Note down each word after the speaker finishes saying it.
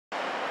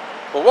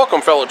Well,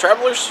 welcome fellow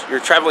travelers, your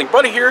traveling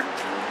buddy here,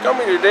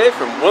 coming today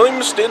from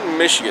Williamston,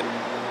 Michigan.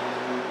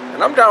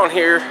 And I'm down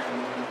here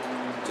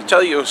to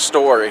tell you a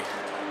story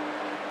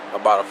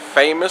about a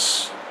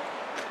famous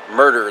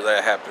murder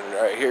that happened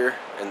right here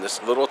in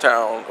this little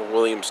town of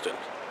Williamston.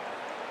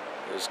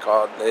 It's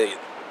called,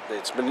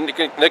 it's been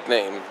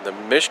nicknamed the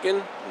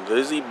Michigan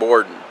Lizzy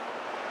Borden.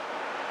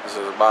 This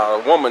is about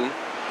a woman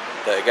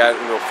that got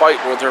into a fight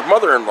with her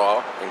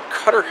mother-in-law and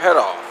cut her head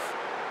off.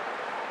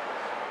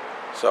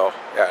 So,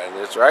 yeah, and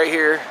it's right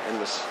here, and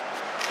this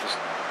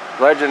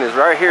legend is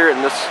right here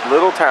in this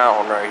little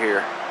town right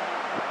here.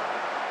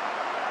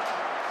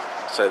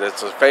 So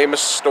it's a famous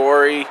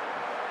story.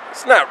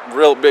 It's not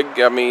real big.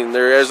 I mean,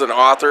 there is an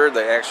author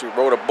that actually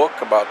wrote a book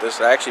about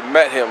this. I actually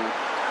met him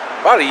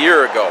about a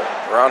year ago,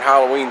 around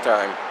Halloween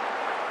time.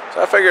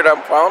 So I figured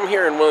while I'm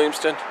here in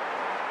Williamston,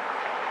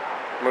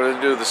 I'm going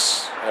to do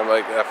this.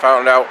 I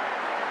found out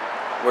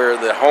where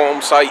the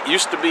home site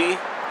used to be,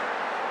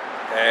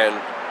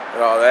 and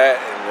all that,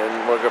 and then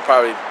we're gonna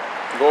probably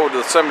go to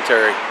the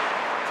cemetery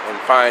and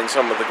find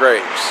some of the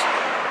graves.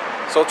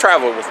 So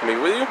travel with me,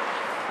 will you?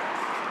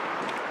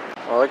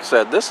 Well, like I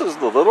said, this is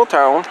the little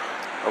town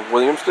of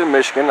Williamston,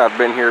 Michigan. I've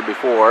been here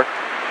before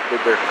with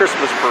their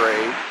Christmas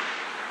parade.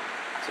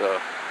 It's a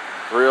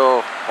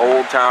real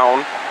old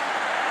town.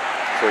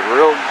 It's a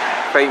real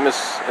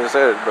famous, as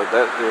I said, but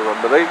there's a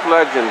big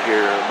legend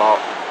here about.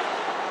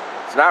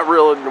 It's not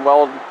really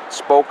well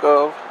spoke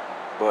of,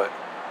 but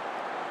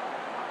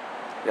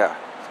yeah,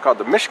 it's called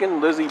the Michigan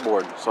Lizzy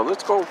Borden. So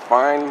let's go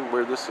find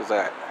where this is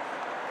at.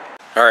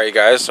 Alright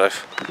guys, I've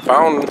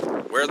found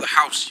where the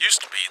house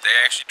used to be. They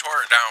actually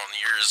tore it down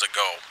years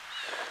ago.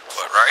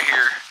 But right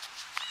here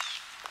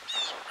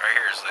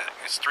is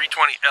it's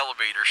 320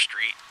 Elevator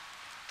Street.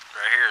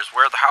 Right here is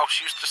where the house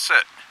used to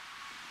sit.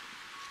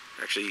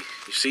 Actually,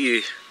 you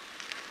see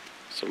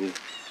some,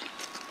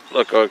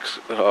 look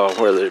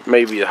where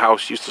maybe the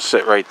house used to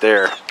sit right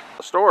there.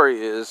 The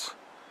story is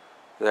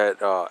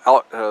that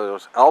it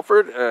was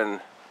Alfred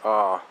and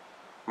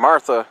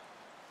Martha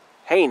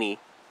Haney.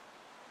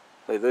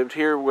 They lived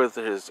here with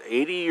his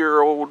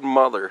 80-year-old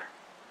mother,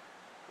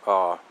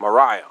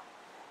 Mariah.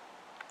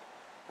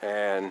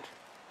 And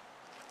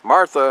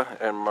Martha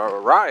and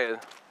Mariah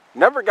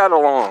never got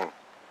along.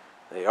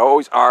 They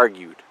always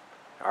argued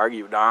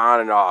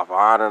on and off,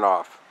 on and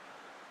off.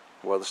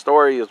 Well, the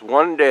story is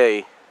one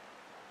day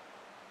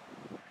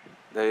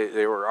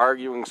they were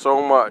arguing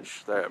so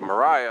much that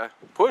Mariah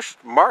pushed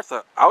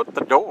Martha out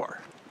the door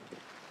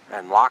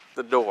and locked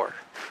the door.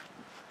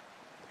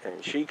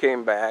 And she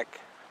came back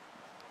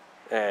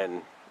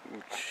and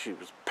she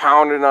was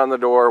pounding on the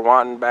door,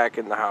 wanting back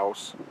in the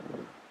house.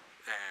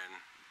 And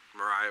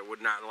Mariah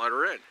would not let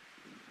her in.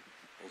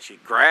 And she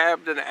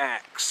grabbed an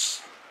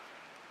axe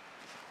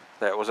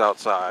that was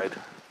outside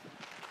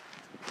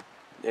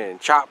and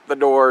chopped the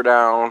door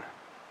down,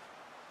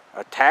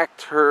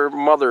 attacked her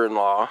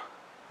mother-in-law,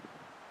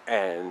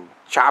 and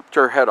chopped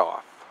her head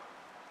off.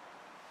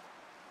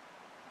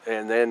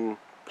 And then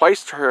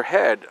placed her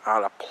head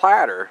on a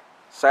platter,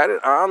 sat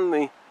it on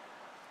the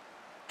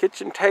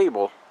kitchen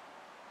table,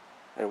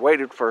 and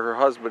waited for her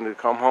husband to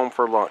come home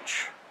for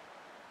lunch.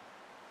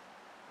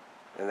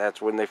 And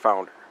that's when they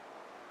found her.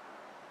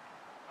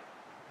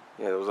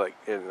 Yeah, it was like,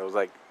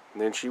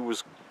 and then she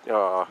was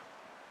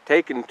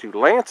taken to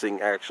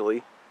Lansing,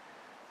 actually,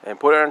 and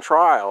put on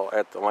trial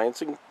at the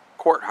Lansing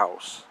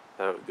courthouse,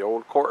 the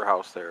old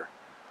courthouse there.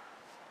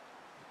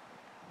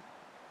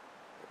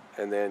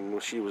 And then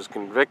she was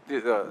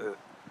convicted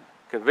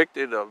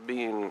of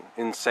being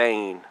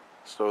insane,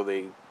 so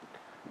they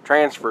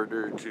transferred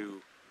her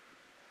to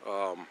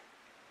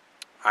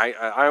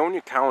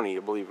Ionia County,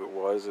 I believe it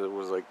was. It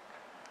was like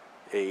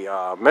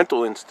a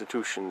mental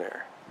institution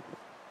there.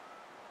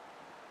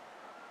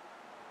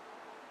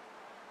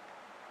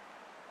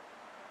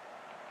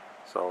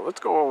 So let's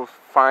go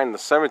find the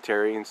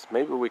cemetery, and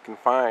maybe we can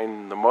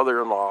find the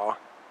mother-in-law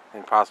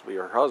and possibly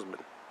her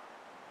husband.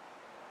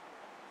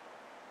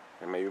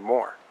 And maybe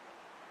more.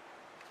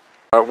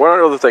 One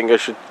other thing I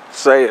should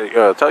say,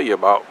 tell you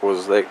about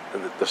was the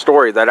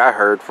story that I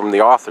heard from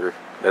the author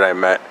that I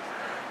met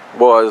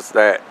was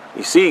that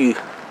you see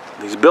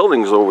these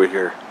buildings over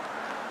here.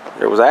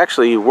 There was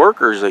actually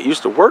workers that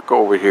used to work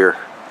over here.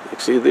 You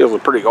see, these are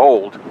pretty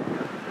old,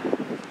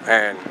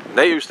 and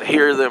they used to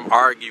hear them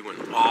arguing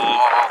all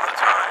the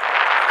time.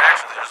 And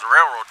actually, there's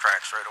railroad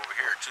tracks right over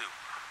here too.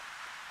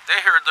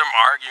 They heard them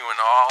arguing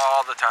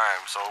all the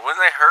time. So when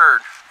they heard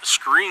the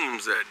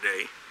screams that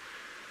day,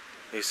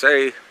 they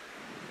say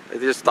they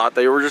just thought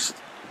they were just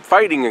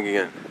fighting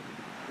again.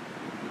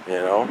 You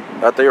know,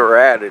 thought they were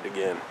at it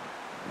again.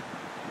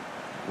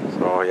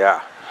 So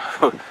yeah,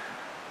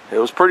 it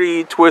was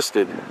pretty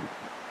twisted.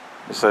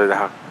 They said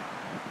how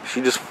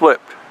she just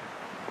flipped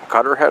and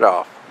cut her head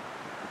off.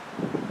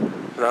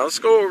 Now let's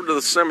go over to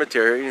the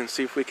cemetery and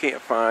see if we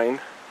can't find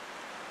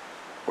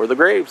where the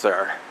graves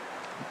are.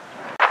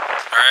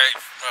 Alright,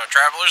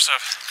 travelers,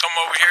 I've come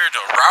over here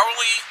to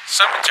Rehle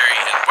Cemetery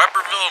in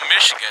Weberville,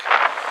 Michigan.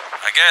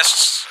 I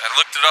guess I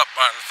looked it up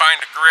on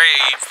Find a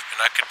Grave, and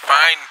I could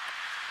find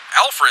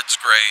Alfred's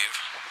grave,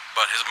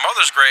 but his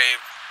mother's grave,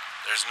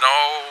 there's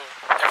no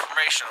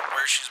information of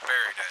where she's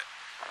buried at.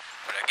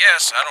 But I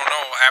guess, I don't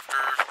know,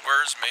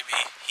 afterwards maybe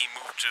he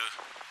moved to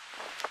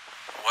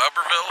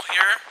Weberville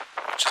here,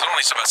 which is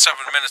only about 7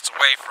 minutes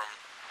away from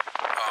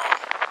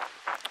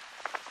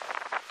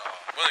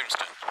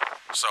Williamston.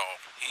 So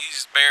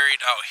he's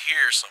buried out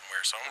here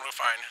somewhere, so I'm going to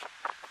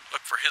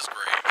look for his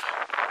grave.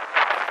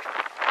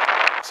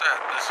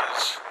 This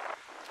is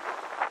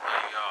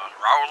a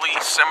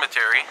Rehle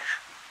cemetery.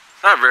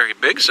 Not a very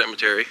big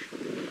cemetery.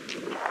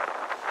 Right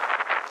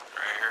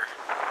here.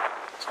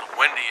 It's a little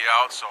windy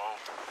out, so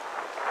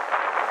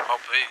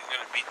hopefully it's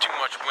going to be too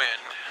much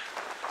wind.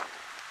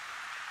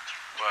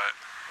 But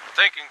I'm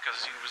thinking,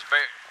 because he was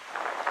buried,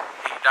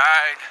 he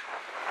died.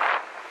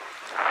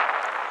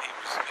 He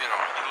was, you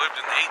know, he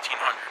lived in the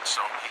 1800s,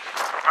 so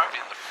he's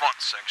probably in the front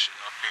section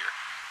up here.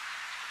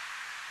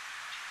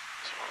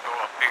 So we'll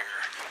go up here.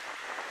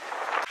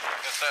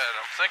 Like I said,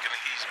 I'm thinking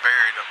he's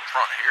buried up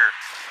front here.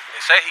 They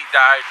say he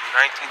died in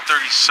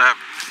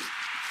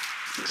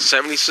 1937.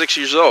 76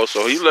 years old,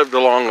 so he lived a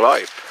long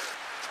life.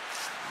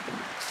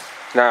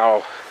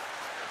 Now,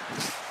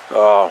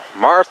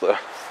 Martha,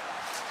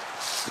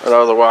 but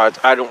otherwise,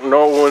 I don't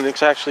know when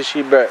exactly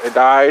she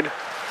died.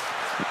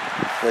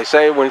 They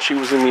say when she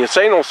was in the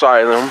insane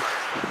asylum,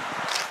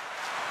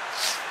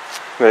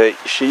 that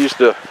she used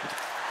to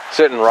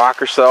sit and rock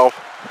herself,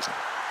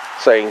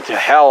 saying, "To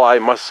hell I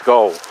must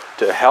go,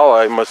 to hell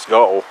I must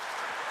go."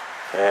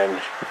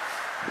 And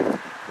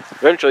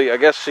eventually, I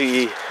guess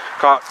she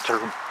caught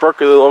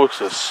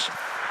tuberculosis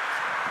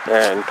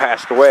and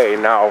passed away.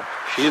 Now,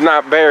 she's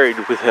not buried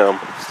with him.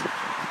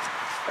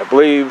 I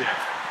believe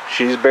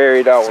she's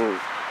buried out in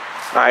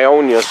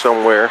Ionia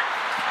somewhere.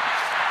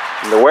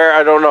 And where,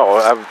 I don't know.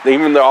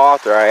 Even the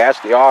author, I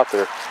asked the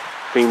author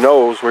if he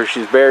knows where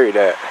she's buried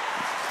at.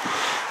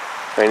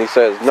 And he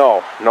says,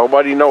 no,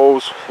 nobody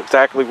knows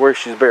exactly where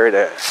she's buried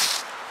at.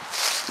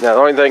 Now,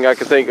 the only thing I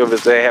can think of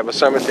is they have a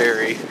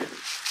cemetery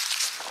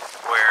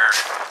where,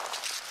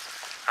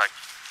 like,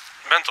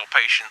 mental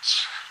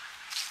patients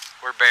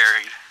were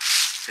buried,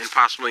 and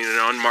possibly in an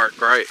unmarked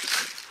grave.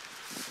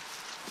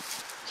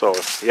 So,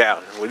 yeah,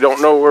 we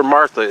don't know where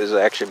Martha is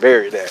actually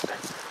buried at.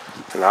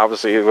 And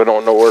obviously, we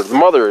don't know where the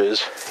mother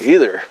is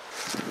either.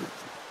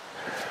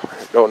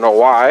 Don't know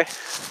why.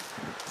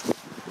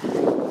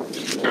 But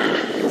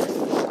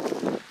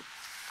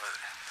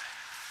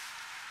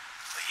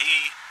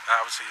he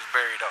obviously is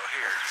buried out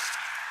here.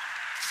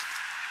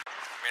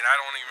 I mean, I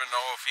don't even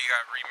know if he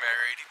got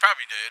remarried. He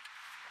probably did.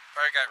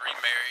 Probably got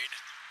remarried.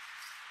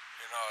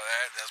 You know,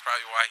 that's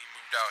probably why he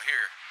moved out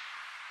here.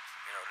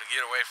 You know, to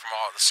get away from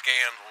all the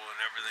scandal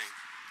and everything.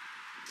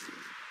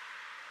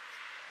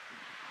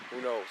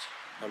 Who knows?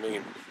 I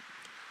mean,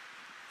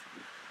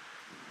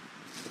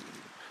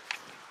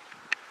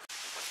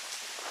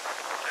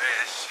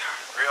 it's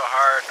real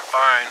hard to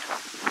find a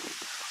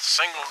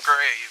single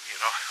grave, you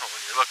know,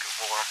 when you're looking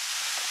for them.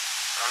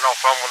 I don't know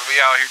if I'm going to be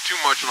out here too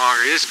much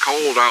longer. It is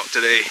cold out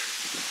today.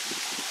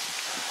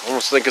 I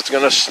almost think it's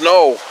going to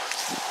snow.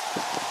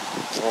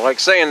 I don't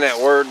like saying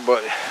that word, but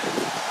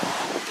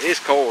it is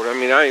cold. I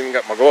mean, I ain't even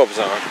got my gloves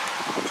on.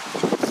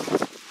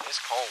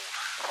 It's cold.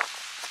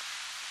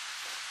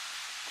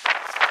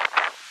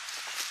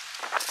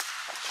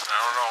 I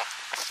don't know.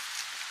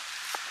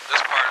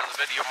 This part of the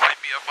video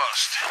might be a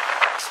bust.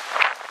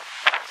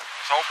 I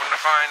was hoping to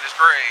find his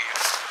grave.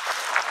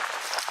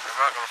 I'm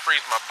not going to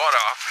freeze my butt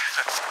off.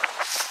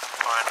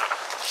 Find a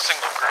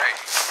single grave.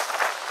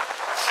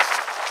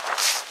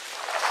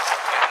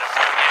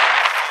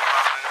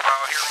 I'm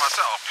out here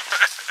myself.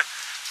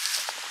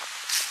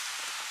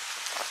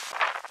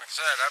 Like I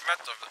said, I met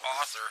the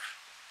author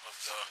of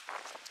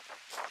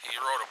he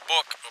wrote a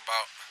book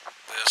about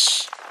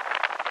this,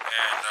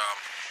 and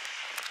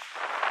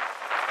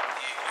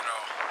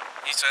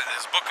he said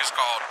his book is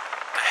called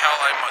 "To Hell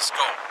I Must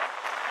Go."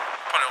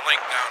 Put a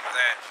link down to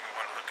that if you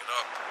want to look it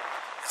up.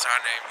 It's on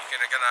there. You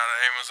can get it on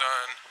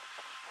Amazon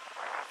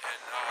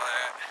and all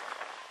that.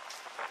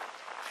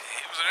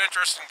 He was an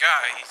interesting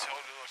guy. He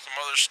told me some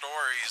other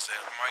stories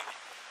that I might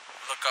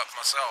look up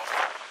myself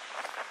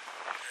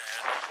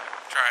and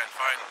try and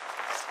find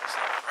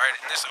right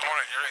in this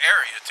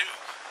area too.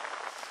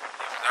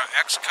 He was an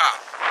ex-cop.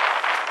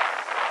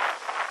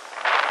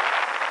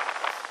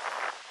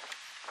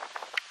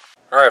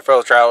 Alright,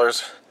 fellow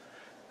travelers,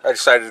 I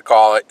decided to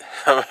call it.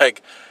 I'm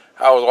like,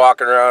 I was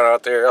walking around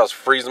out there, I was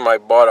freezing my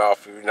butt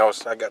off. You know,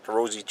 I got the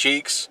rosy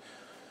cheeks.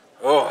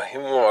 Oh,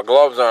 even with my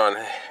gloves on.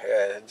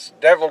 Yeah, it's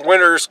definitely,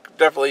 winter's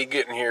definitely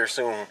getting here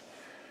soon.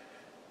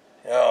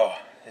 Oh,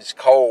 it's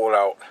cold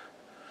out.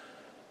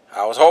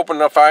 I was hoping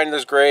to find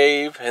this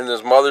grave and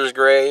his mother's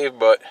grave,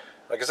 but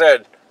like I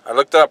said, I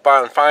looked up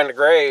on Find a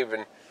Grave,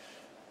 and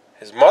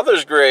his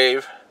mother's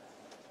grave,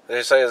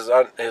 they say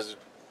his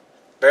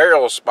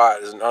burial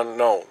spot is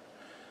unknown,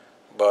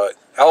 but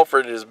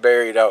Alfred is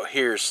buried out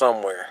here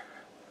somewhere.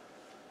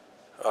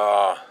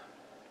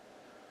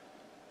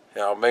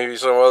 You know, maybe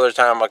some other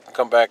time I can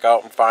come back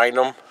out and find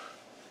him.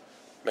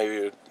 Maybe,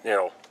 you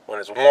know, when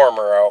it's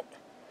warmer out.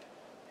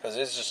 because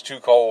it's just too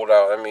cold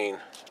out. I mean,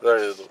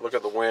 look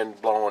at the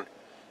wind blowing.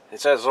 It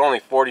says it's only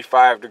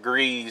 45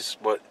 degrees,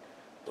 but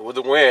with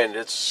the wind,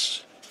 it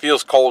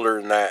feels colder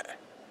than that.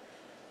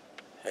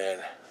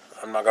 And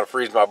I'm not going to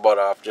freeze my butt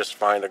off just to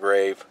find a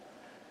grave.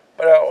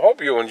 But I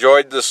hope you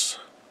enjoyed this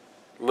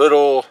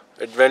little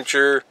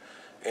adventure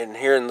in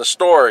hearing the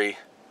story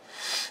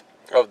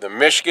of the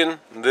Michigan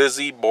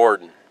Lizzy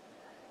Borden.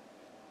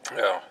 You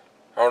know,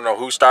 I don't know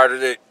who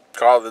started it,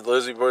 called it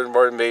Lizzy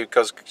Borden, maybe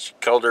because she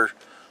killed her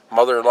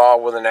mother-in-law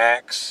with an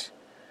axe.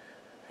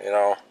 You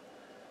know,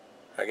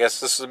 I guess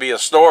this would be a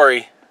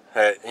story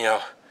that, you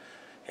know,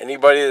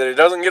 anybody that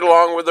doesn't get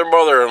along with their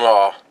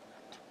mother-in-law,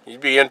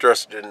 you'd be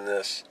interested in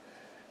this.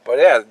 But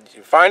yeah,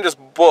 you find this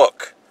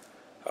book.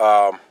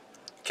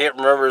 Can't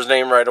remember his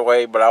name right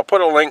away, but I'll put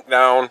a link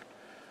down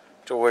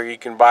to where you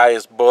can buy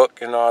his book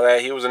and all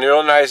that. He was a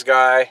real nice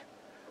guy.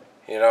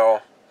 You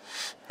know,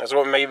 that's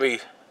what made me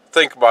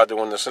think about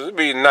doing this. It'd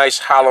be a nice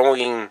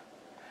Halloween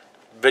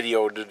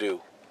video to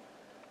do.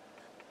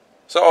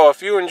 So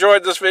if you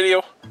enjoyed this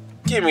video,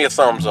 give me a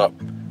thumbs up.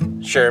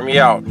 Share me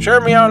out. Share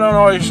me out on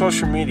all your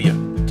social media.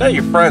 Tell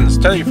your friends,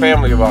 tell your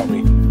family about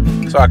me,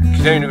 so I can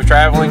continue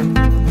traveling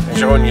and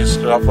showing you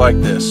stuff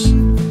like this.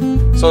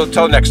 So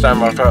until next time,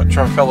 my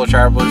fellow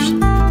travelers,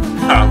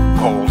 I'm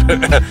cold.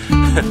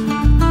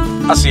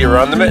 I'll see you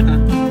around the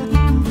mitten.